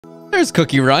There's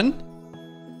Cookie Run.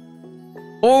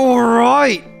 All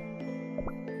right.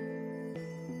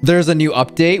 There's a new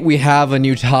update. We have a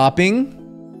new topping.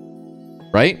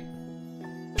 Right?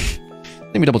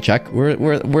 Let me double check. Where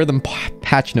are the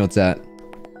patch notes at?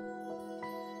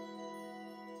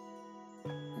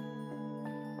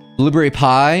 Blueberry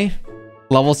Pie.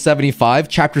 Level 75.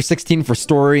 Chapter 16 for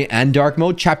story and dark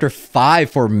mode. Chapter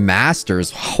 5 for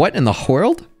masters. What in the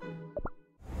world?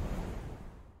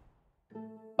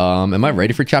 Am I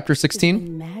ready for chapter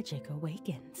 16? Magic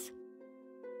awakens.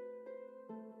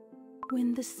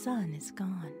 When the sun is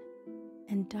gone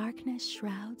and darkness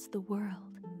shrouds the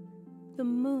world, the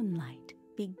moonlight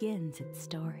begins its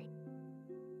story.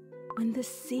 When the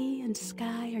sea and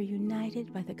sky are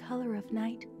united by the color of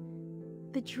night,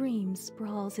 the dream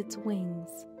sprawls its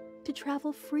wings to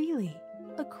travel freely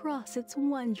across its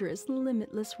wondrous,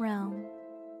 limitless realm.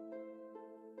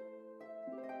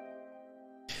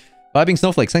 Vibing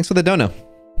Snowflakes, thanks for the dono.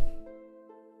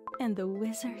 And the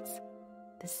wizards,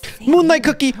 the Moonlight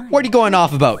Cookie, what are you going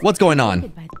off about? What's going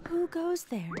on? Who goes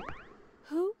there?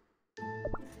 Who?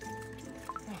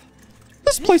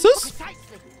 This place is.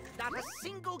 Precisely. Not a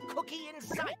single cookie in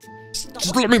sight.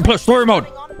 Just let me play story mode.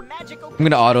 I'm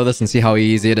gonna auto this and see how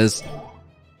easy it is.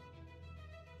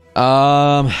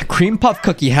 Cream Puff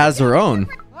Cookie has her own.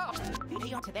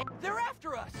 They're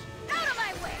after us.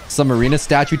 Some arena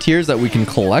statue tiers that we can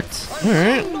collect. All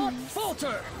right. Not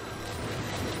falter.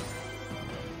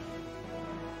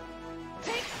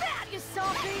 Take that, you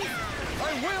softies!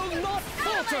 I will not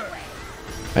falter.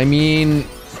 I mean,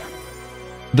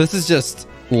 this is just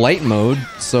light mode,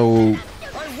 so I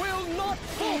will not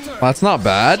falter. that's not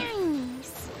bad.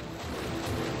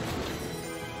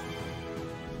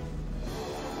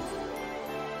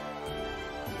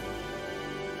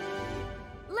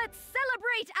 Let's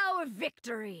celebrate our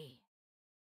victory!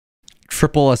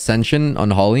 Triple Ascension on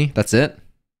Holly. That's it.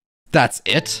 That's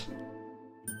it.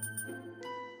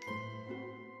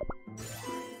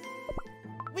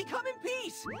 We come in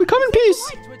peace. We come in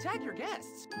peace. Right to attack your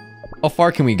guests. How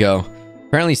far can we go?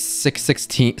 Apparently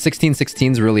 16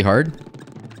 is really hard.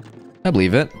 I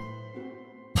believe it.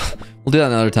 We'll do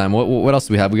that another time. What else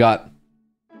do we have? We got...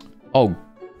 Oh,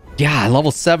 yeah,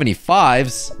 level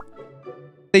 75s.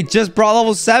 They just brought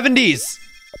level 70s.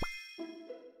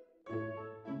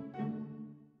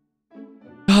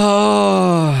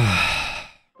 Oh.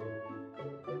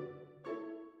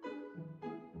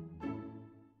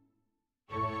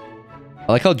 I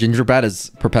like how Gingerbread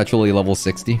is perpetually level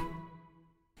 60.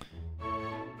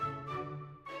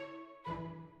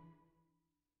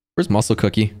 Where's Muscle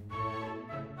Cookie?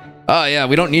 Oh yeah,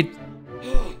 we don't need...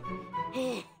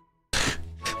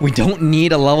 we don't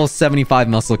need a level 75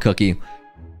 Muscle Cookie.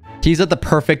 He's at the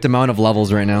perfect amount of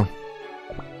levels right now.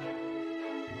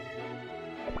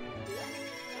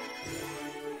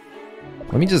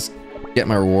 Let me just get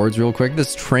my rewards real quick.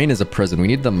 This train is a prison. We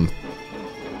need them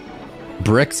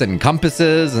bricks and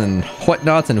compasses and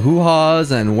whatnots and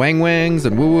hoo-haws and wang-wangs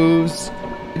and woo-woos.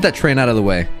 Get that train out of the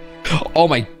way. Oh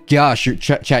my gosh,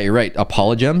 chat, you're right.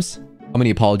 Apologems? How many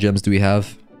Apologems do we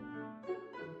have?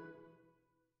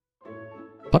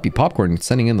 Puppy Popcorn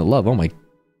sending in the love. Oh my...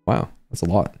 Wow, that's a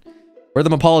lot. Where are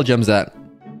the Apologems at?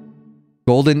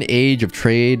 Golden Age of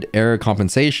Trade Error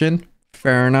Compensation.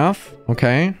 Fair enough.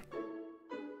 Okay.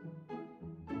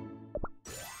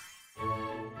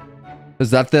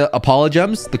 Is that the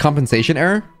Apologems? The compensation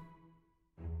error?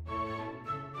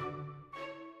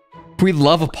 We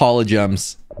love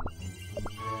Apologems.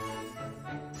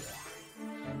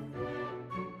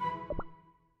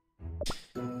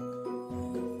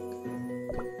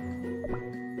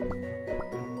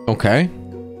 Okay.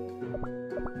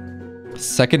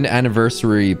 Second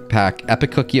anniversary pack.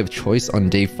 Epic Cookie of Choice on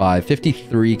day 5.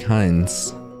 53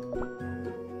 kinds.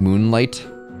 Moonlight.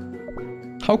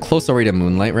 How close are we to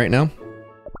Moonlight right now?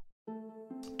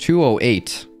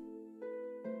 208.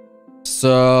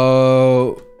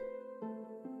 So...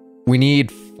 we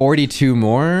need 42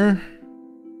 more?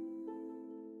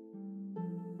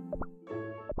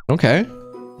 Okay.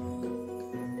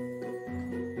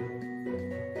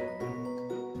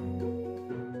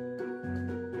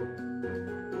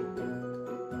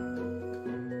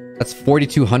 That's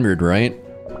 4,200, right?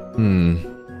 Do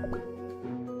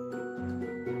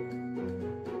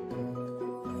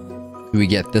we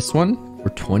get this one for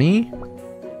 20?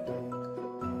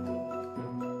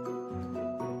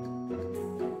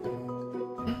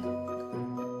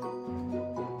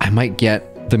 I might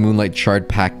get the Moonlight Shard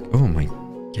pack. Oh my,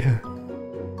 yeah.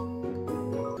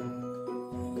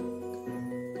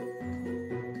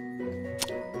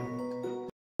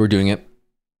 We're doing it.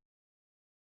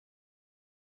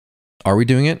 Are we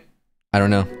doing it? I don't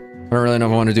know. I don't really know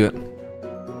if I want to do it.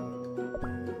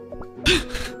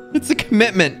 It's a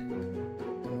commitment.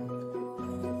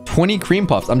 20 cream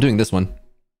puffs. I'm doing this one.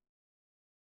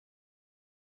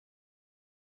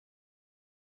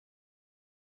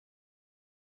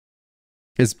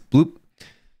 Is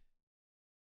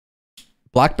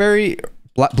blueberry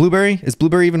is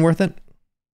blueberry even worth it?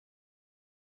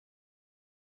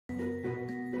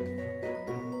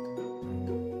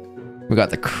 We got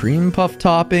the cream puff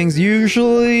toppings.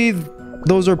 Usually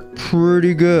those are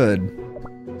pretty good.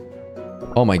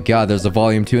 Oh my god, there's a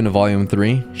volume 2 and a volume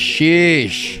 3.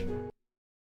 Sheesh.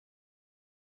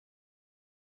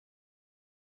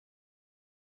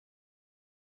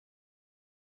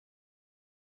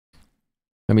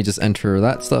 Let me just enter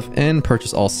that stuff in,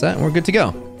 purchase all set, and we're good to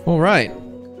go. All right.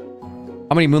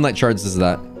 How many moonlight shards is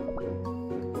that?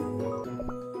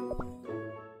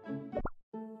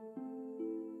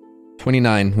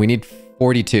 $29. We need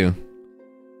 42.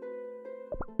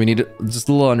 We need just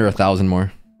a little under 1,000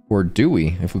 more. Or do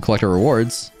we, if we collect our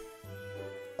rewards?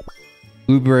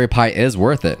 Blueberry pie is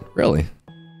worth it. Really?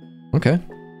 Okay.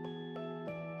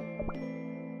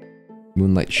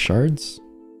 Moonlight shards?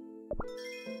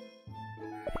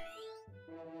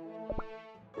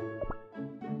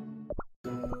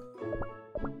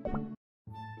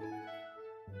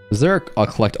 Is there a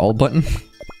collect all button?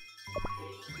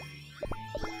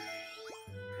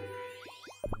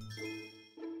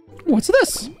 What's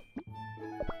this?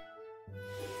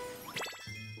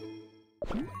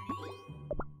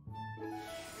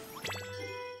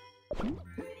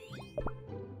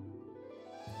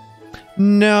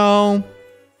 No.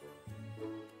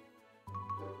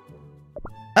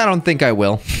 I don't think I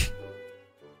will.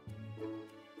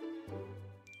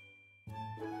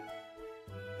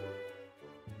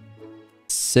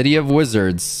 City of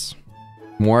Wizards.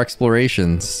 More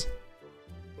explorations.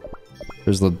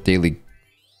 There's the daily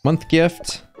month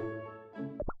gift.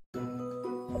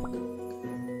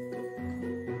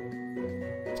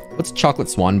 What's Chocolate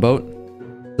Swan Boat?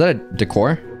 Is that a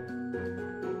decor?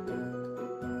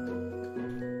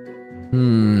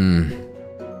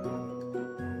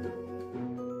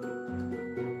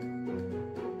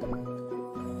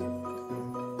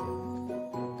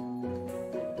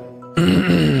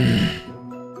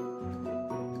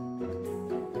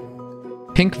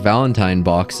 Pink Valentine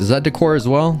box. Is that decor as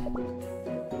well?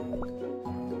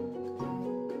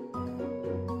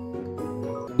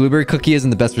 Blueberry cookie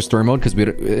isn't the best for story mode because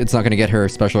it's not going to get her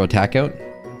special attack out.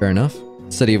 Fair enough.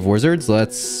 City of Wizards.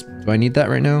 Let's... Do I need that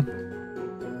right now?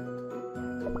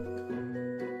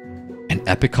 An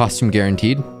epic costume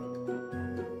guaranteed.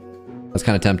 That's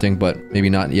kind of tempting, but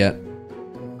maybe not yet.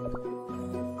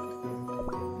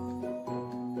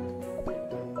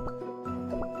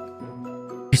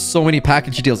 There's so many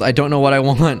package deals. I don't know what I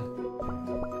want.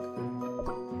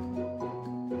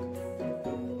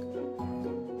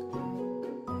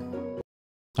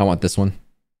 I want this one.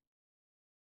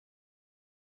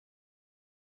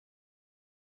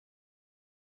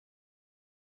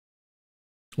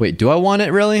 Wait, do I want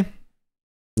it really?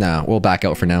 Nah, we'll back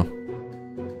out for now.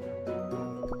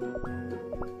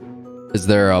 Is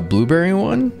there a blueberry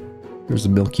one? There's a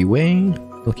Milky Way.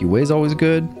 Milky Way is always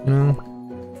good, you know.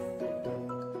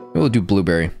 We'll do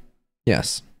blueberry.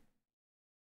 Yes.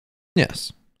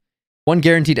 Yes. One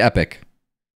guaranteed epic.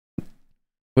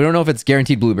 We don't know if it's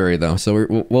guaranteed blueberry though, so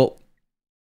we'll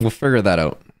figure that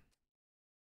out.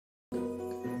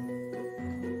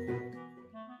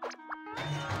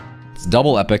 It's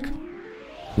double epic.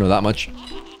 I know that much.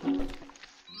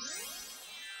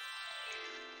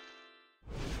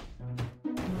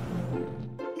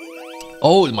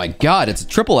 Oh my god, it's a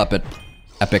triple epic.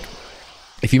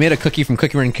 If you made a cookie from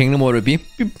Cookie Run Kingdom, what would it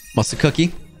be? Must a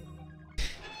cookie.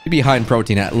 It'd be high in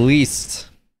protein, at least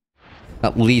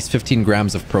 15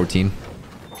 grams of protein.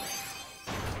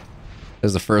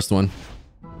 There's the first one.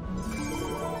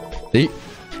 See?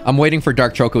 I'm waiting for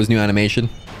Dark Choco's new animation.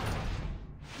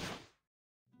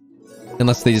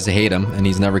 Unless they just hate him and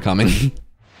he's never coming.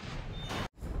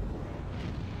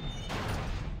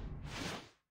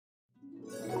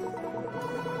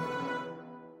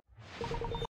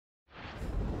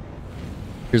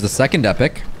 Here's the second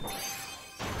epic.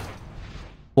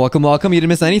 Welcome, welcome. You didn't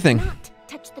miss anything.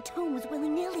 Touch the tomes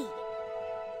willy-nilly.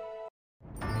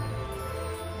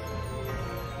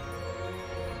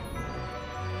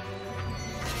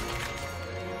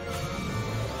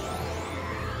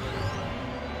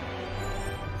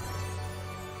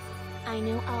 I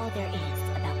know all there is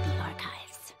about the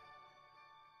archives.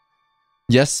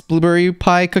 Yes, blueberry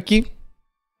pie cookie.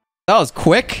 That was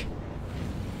quick.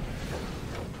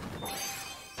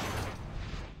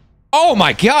 Oh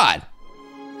my god!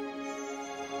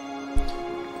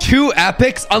 2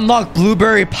 epics unlock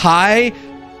blueberry pie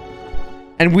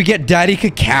and we get Daddy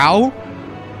Cacao?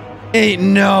 Ain't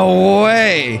no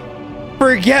way.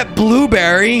 Forget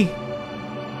blueberry.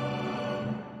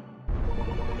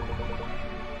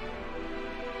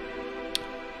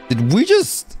 Did we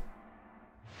just...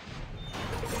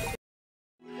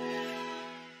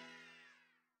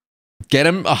 get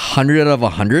him 100 out of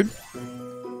 100?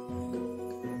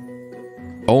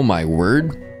 Oh my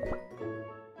word.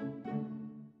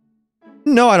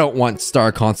 No, I don't want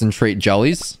star concentrate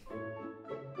jellies.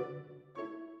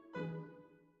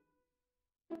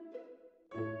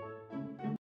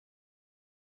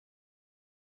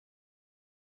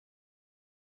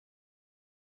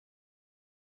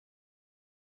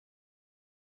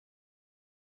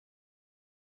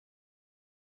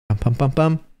 Bum bum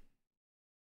bum.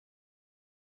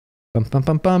 Bum bum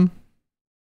bum bum.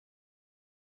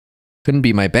 Couldn't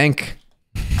be my bank.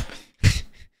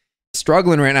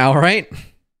 Struggling right now, right?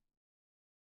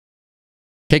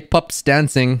 Cake pups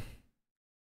dancing.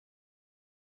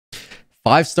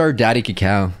 5-star Daddy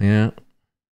Cacao. Yeah.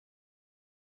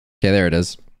 Okay, there it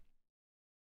is.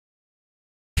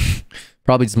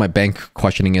 Probably just my bank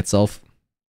questioning itself.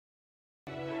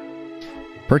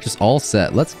 Purchase all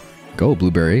set. Let's go,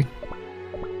 blueberry.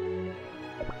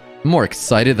 I'm more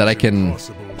excited that I can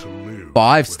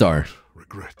 5-star.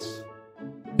 Regrets.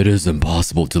 It is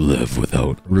impossible to live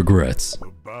without regrets.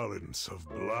 The balance of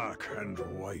black and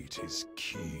white is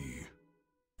key.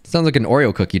 Sounds like an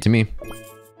Oreo cookie to me.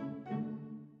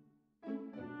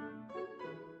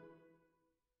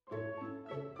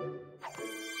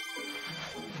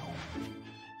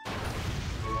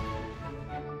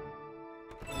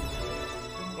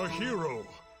 A hero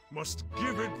must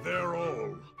give it their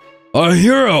all. A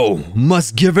hero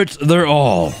must give it their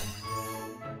all.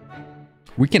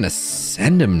 We can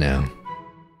ascend him now.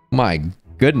 My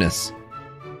goodness.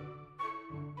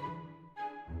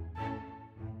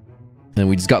 And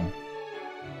we just got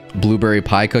blueberry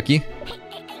pie cookie.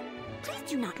 Please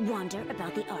do not wander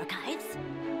about the archives.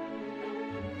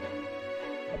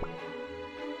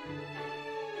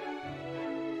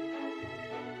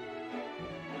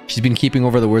 She's been keeping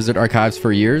over the wizard archives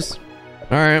for years.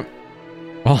 All right.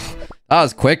 Well, that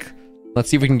was quick. Let's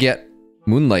see if we can get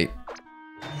Moonlight.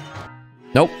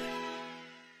 Nope.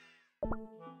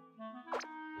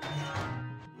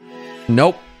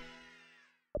 Nope.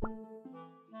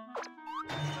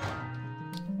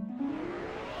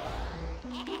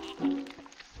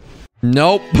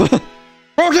 Nope.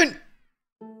 Broken!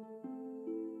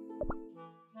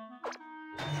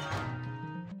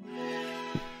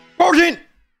 Broken!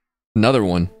 Another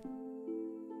one.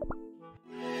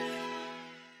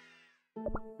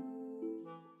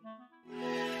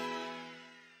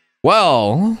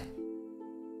 Well...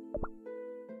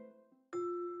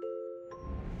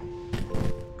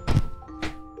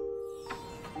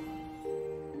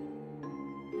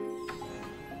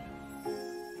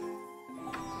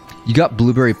 You got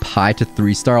blueberry pie to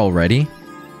 3-star already?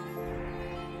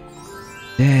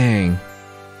 Dang.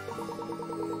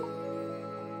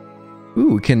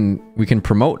 Ooh, we can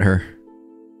promote her.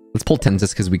 Let's pull 10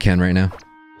 just because we can right now.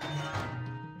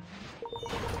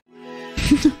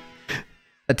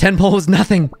 A 10 pull was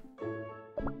nothing.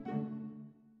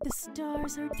 The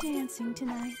stars are dancing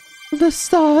tonight. The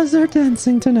stars are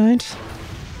dancing tonight.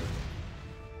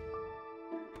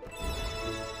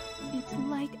 It's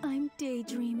like I'm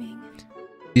daydreaming.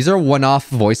 These are one-off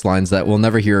voice lines that we'll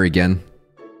never hear again.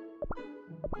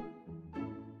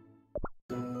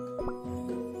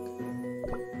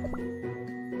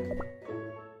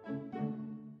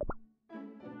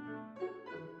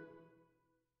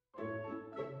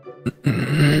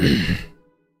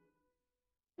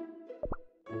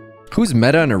 Who's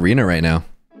meta in Arena right now?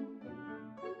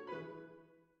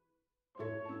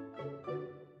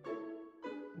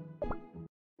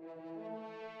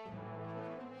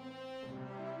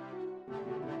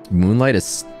 Moonlight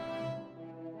is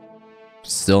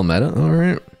still meta?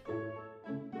 Alright.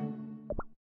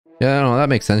 Yeah, I don't know, that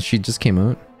makes sense. She just came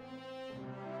out.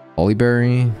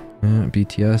 Hollyberry.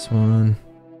 BTS one.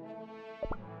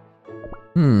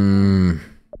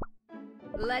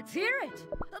 Let's hear it.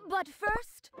 But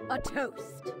first, a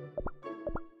toast.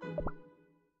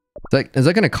 Is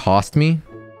that gonna cost me?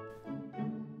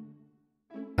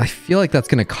 I feel like that's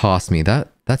gonna cost me. That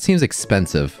seems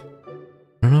expensive.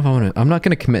 I don't know if I want to. I'm not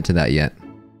gonna commit to that yet.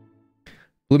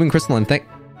 Blooming Crystalline,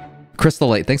 Crystal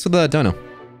Light, thanks for the dono.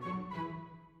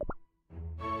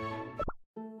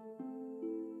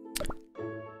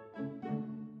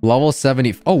 Level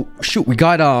 70. Oh shoot, we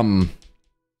got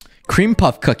Cream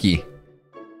Puff Cookie.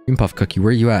 Cream Puff Cookie, where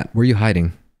are you at? Where are you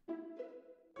hiding?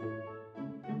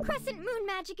 Crescent moon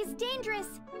magic is dangerous.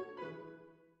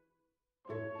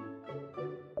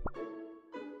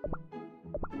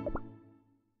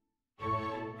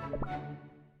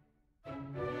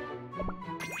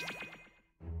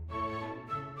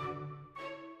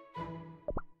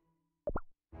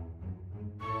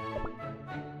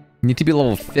 Need to be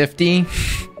level 50.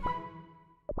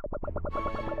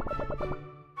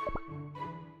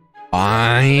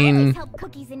 Fine. Help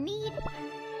cookies in need.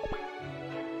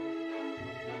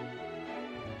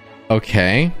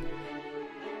 Okay.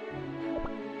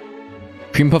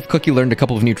 Cream Puff Cookie learned a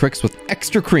couple of new tricks with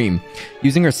extra cream.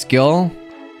 Using her skill,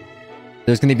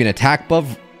 there's going to be an attack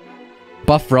buff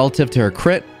relative to her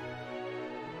crit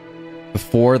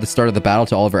before the start of the battle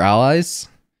to all of her allies.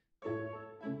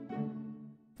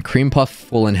 Cream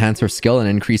Puff will enhance her skill and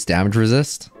increase damage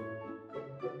resist.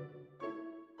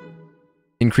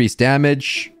 Increase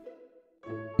damage.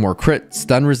 More crit.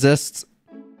 Stun resist.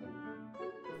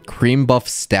 Cream Buff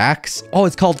stacks. Oh,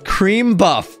 it's called Cream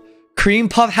Buff. Cream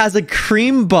Puff has a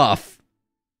cream buff.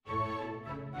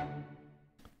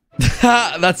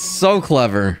 That's so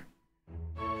clever.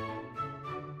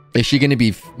 Is she going to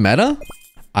be meta?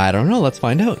 I don't know. Let's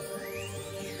find out.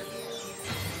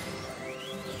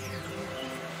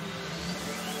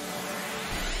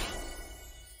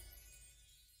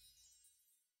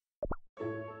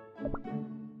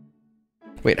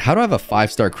 Wait, how do I have a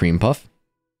 5-star cream puff?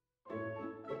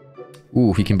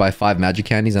 Ooh, he can buy 5 magic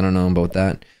candies. I don't know about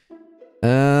that.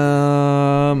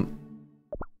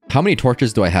 How many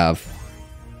torches do I have?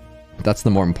 That's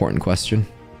the more important question.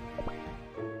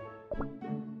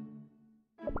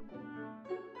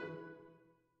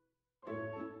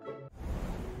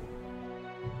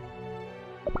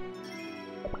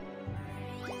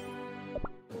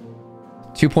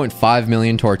 $2.5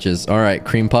 million torches. All right,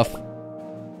 cream puff.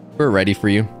 We're ready for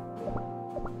you.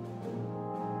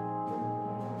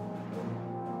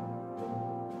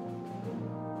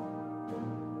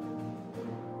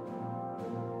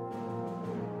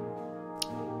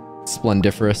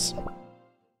 Splendiferous.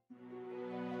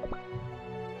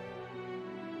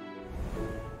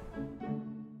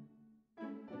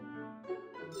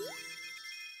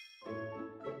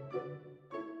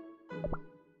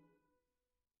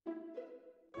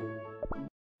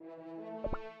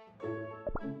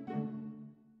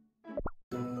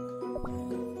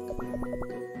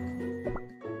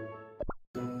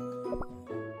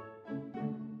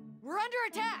 We're under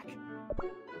attack!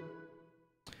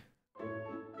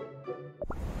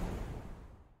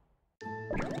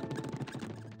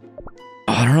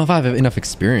 I don't know if I have enough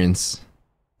experience.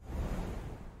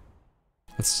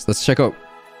 Let's check out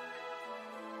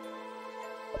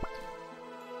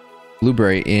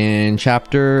Blueberry in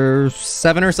chapter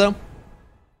 7 or so.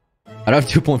 I don't have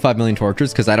 2.5 million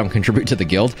torches because I don't contribute to the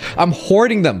guild. I'm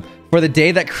hoarding them for the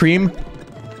day that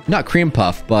not cream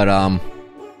puff, but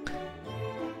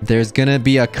there's gonna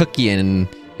be a cookie in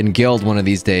guild one of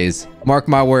these days. Mark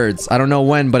my words. I don't know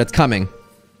when, but it's coming,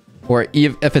 or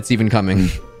if it's even coming.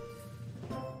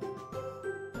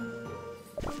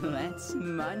 Let's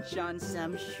munch on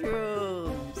some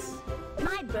shrooms.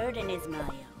 My burden is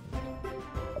Mario.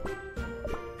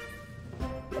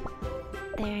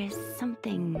 There's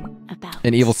something about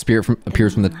An evil spirit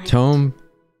appears from the tome.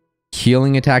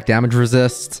 Healing attack, damage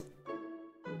resist.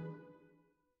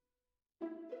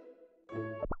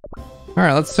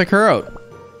 Alright, let's check her out.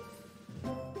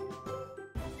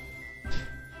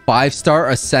 5-star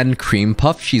Ascend Cream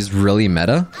Puff. She's really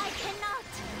meta.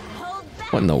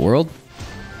 What in the world?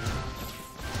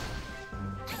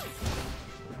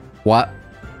 What?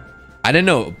 I didn't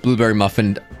know Blueberry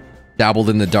Muffin dabbled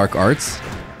in the dark arts.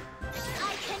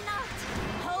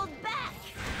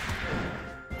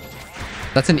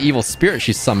 That's an evil spirit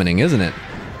she's summoning, isn't it?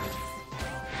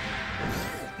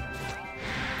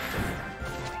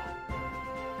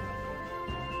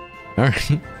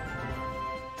 Alright.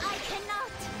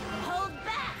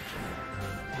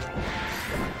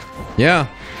 Yeah.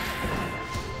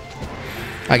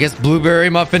 I guess Blueberry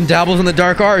Muffin dabbles in the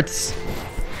dark arts.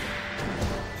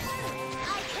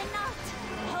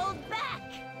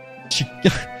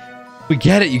 We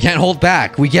get it. You can't hold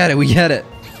back. We get it. We get it.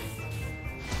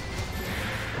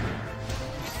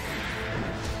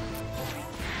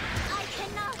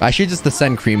 I should just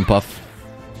ascend Cream Puff.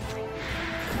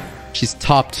 She's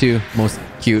top 2 most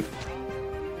cute.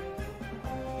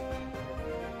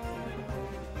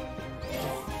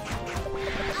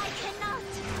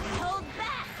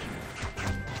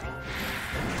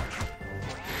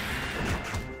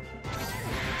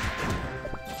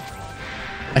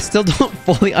 I still don't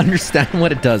fully understand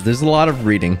what it does. There's a lot of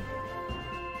reading.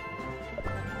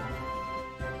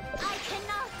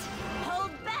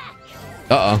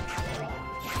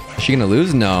 Uh-oh. Is she gonna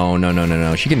lose? No, no, no, no,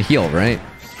 no. She can heal, right?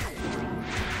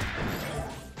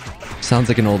 Sounds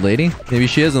like an old lady. Maybe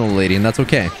she is an old lady, and that's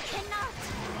okay.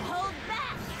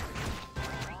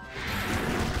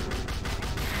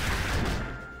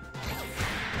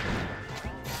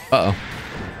 Uh-oh.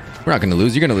 We're not gonna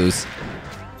lose. You're gonna lose.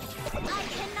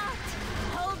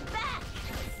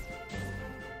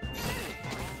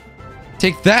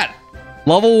 Take that!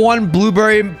 Level 1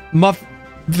 blueberry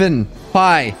muffin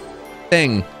pie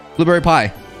thing. Blueberry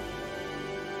pie.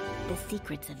 The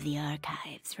secrets of the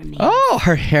archives remain. Oh,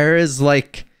 her hair is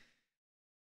like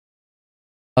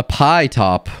a pie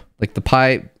top. Like the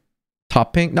pie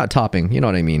topping? Not topping. You know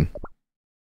what I mean.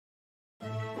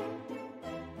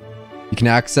 You can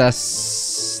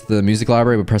access the music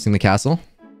library by pressing the castle.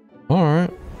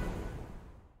 Alright.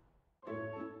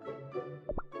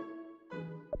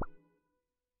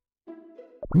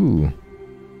 Ooh.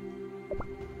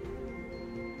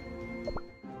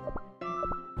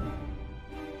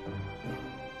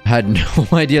 I had no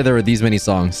idea there were these many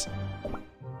songs.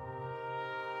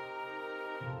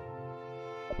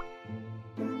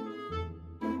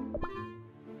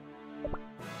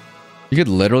 You could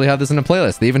literally have this in a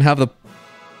playlist. They even have the...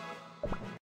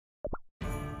 You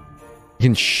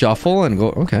can shuffle and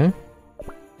go... Okay.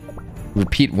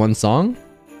 Repeat one song?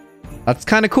 That's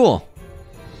kind of cool.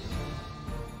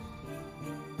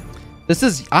 This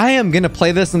is... I am gonna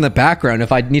play this in the background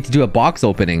if I need to do a box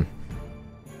opening.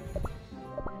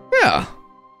 Yeah.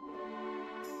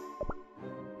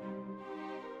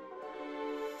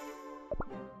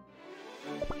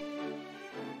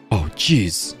 Oh,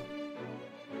 jeez.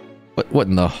 What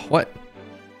in the... What?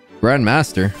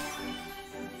 Grandmaster.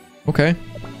 Okay.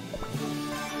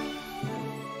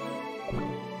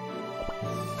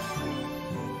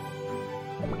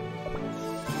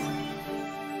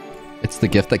 It's the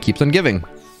gift that keeps on giving.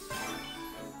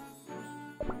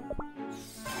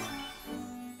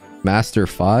 Master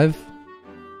 5?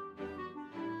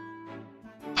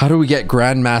 How do we get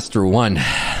Grandmaster 1?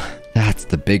 That's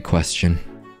the big question.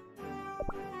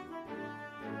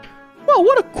 Wow,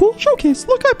 what a cool showcase.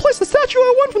 Look, I placed the statue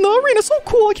I won from the arena. So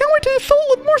cool. I can't wait to fill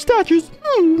it with more statues.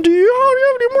 Do you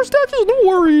have any more statues? No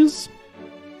worries.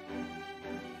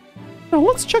 Now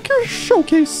let's check your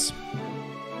showcase.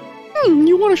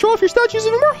 You want to show off your statues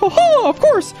even more? Haha, of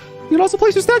course. You can also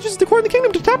place your statues decorating the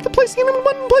kingdom to tap the place kingdom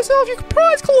button and place it off your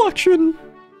prize collection.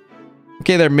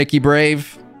 Okay there, Mickey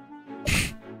Brave.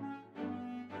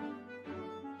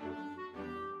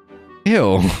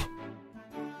 Ew.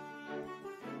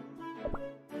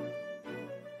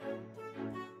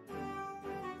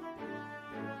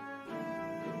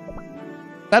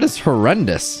 That is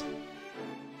horrendous.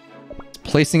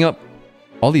 Placing up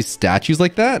all these statues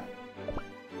like that?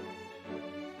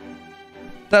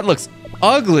 That looks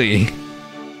ugly.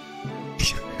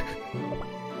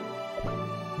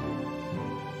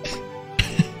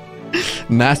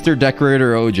 Master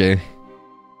Decorator OJ.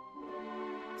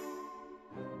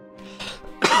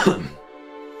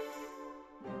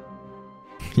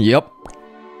 Yep.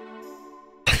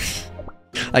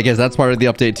 I guess that's part of the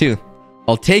update too.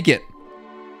 I'll take it.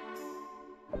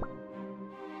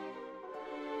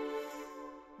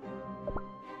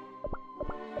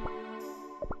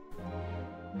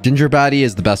 Ginger Batty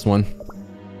is the best one.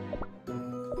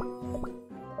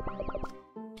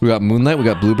 We got Moonlight, we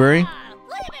got Blueberry. Leave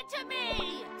it to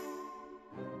me.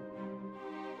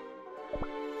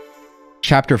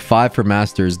 Chapter 5 for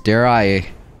Masters. Dare I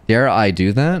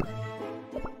do that?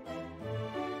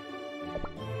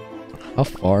 How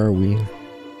far are we?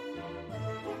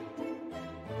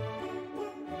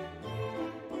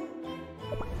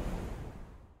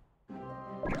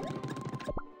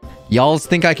 Y'all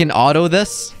think I can auto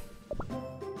this?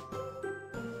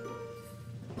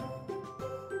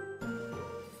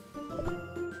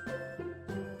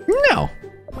 No.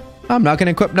 I'm not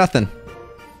gonna equip nothing.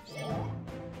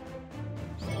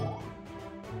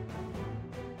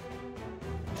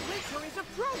 Victory is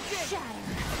approaching.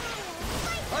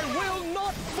 I will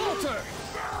not falter.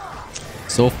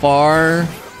 So far,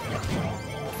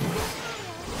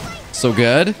 so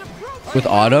good with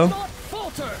auto. Not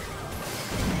falter.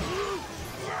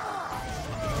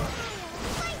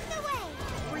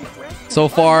 So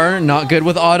far, not good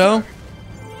with auto.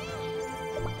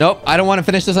 Nope, I don't want to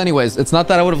finish this anyways. It's not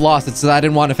that I would have lost, it's that I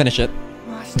didn't want to finish it.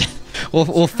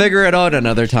 We'll figure it out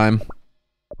another time.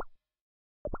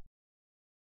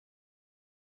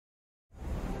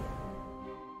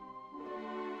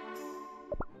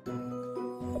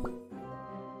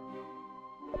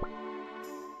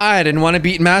 I didn't want to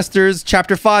beat Masters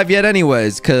Chapter 5 yet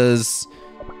anyways, because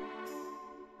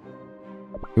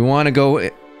we want to go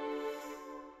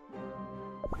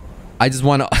I just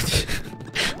want to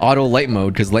auto light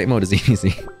mode because light mode is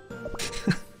easy.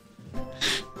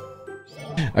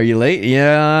 Are you late?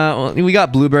 Yeah, well, we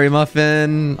got blueberry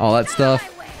muffin, all that stuff.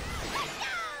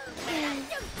 I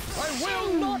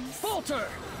will not falter.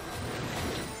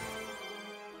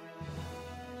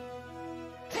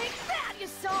 Take that, you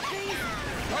softies!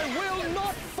 I will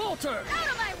not falter. Out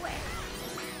of my way!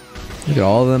 Look at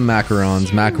all the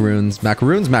macarons, macaroons,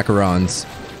 macarons.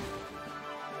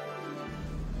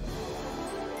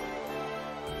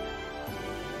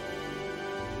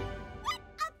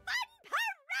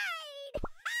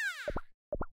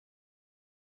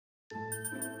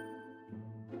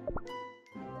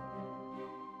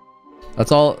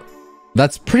 That's all.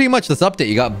 That's pretty much this update.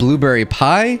 You got blueberry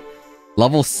pie.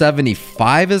 Level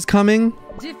 75 is coming.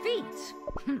 Defeat!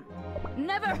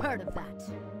 Never heard of that.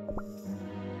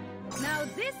 Now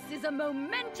this is a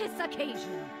momentous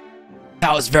occasion.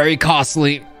 That was very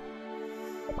costly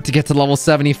to get to level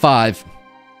 75.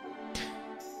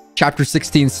 Chapter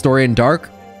 16, Story in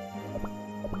Dark.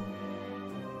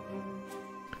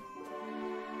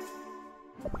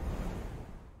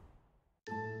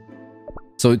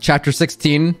 So chapter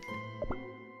 16,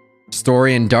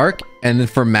 Story in Dark. And then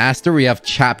for Master, we have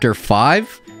chapter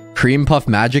 5, Cream Puff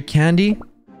Magic Candy.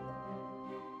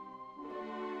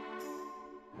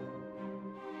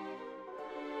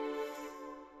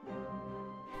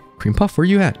 Cream Puff, where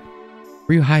you at?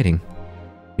 Where you hiding?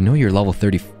 You know you're level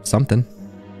 30 something.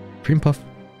 Cream Puff.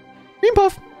 Cream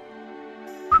Puff!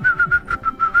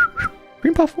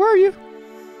 Cream Puff, where are you?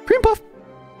 Cream Puff!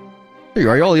 There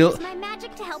you are. Use my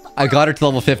magic to help. I got her to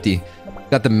level 50.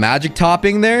 Got the magic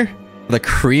topping there. The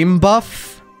cream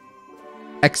buff.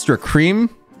 Extra cream.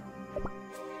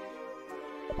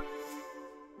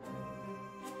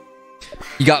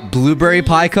 You got blueberry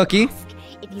pie cookie.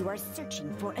 If you are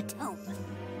searching for a taupe.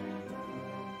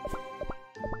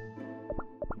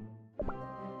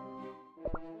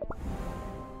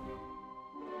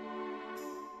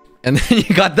 And then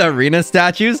you got the arena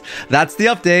statues. That's the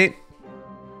update.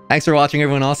 Thanks for watching,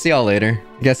 everyone. I'll see y'all later.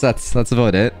 I guess that's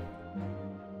about it.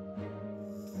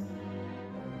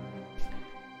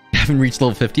 Haven't reached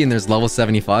level 50 and there's level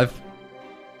 75.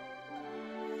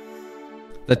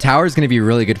 The tower is going to be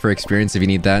really good for experience if you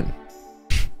need that.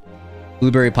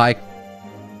 Blueberry pie.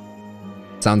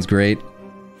 Sounds great.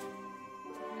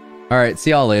 Alright,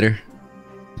 see y'all later.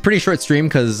 Pretty short stream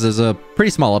because there's a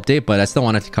pretty small update, but I still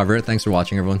wanted to cover it. Thanks for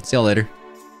watching, everyone. See y'all later.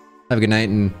 Have a good night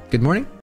and good morning.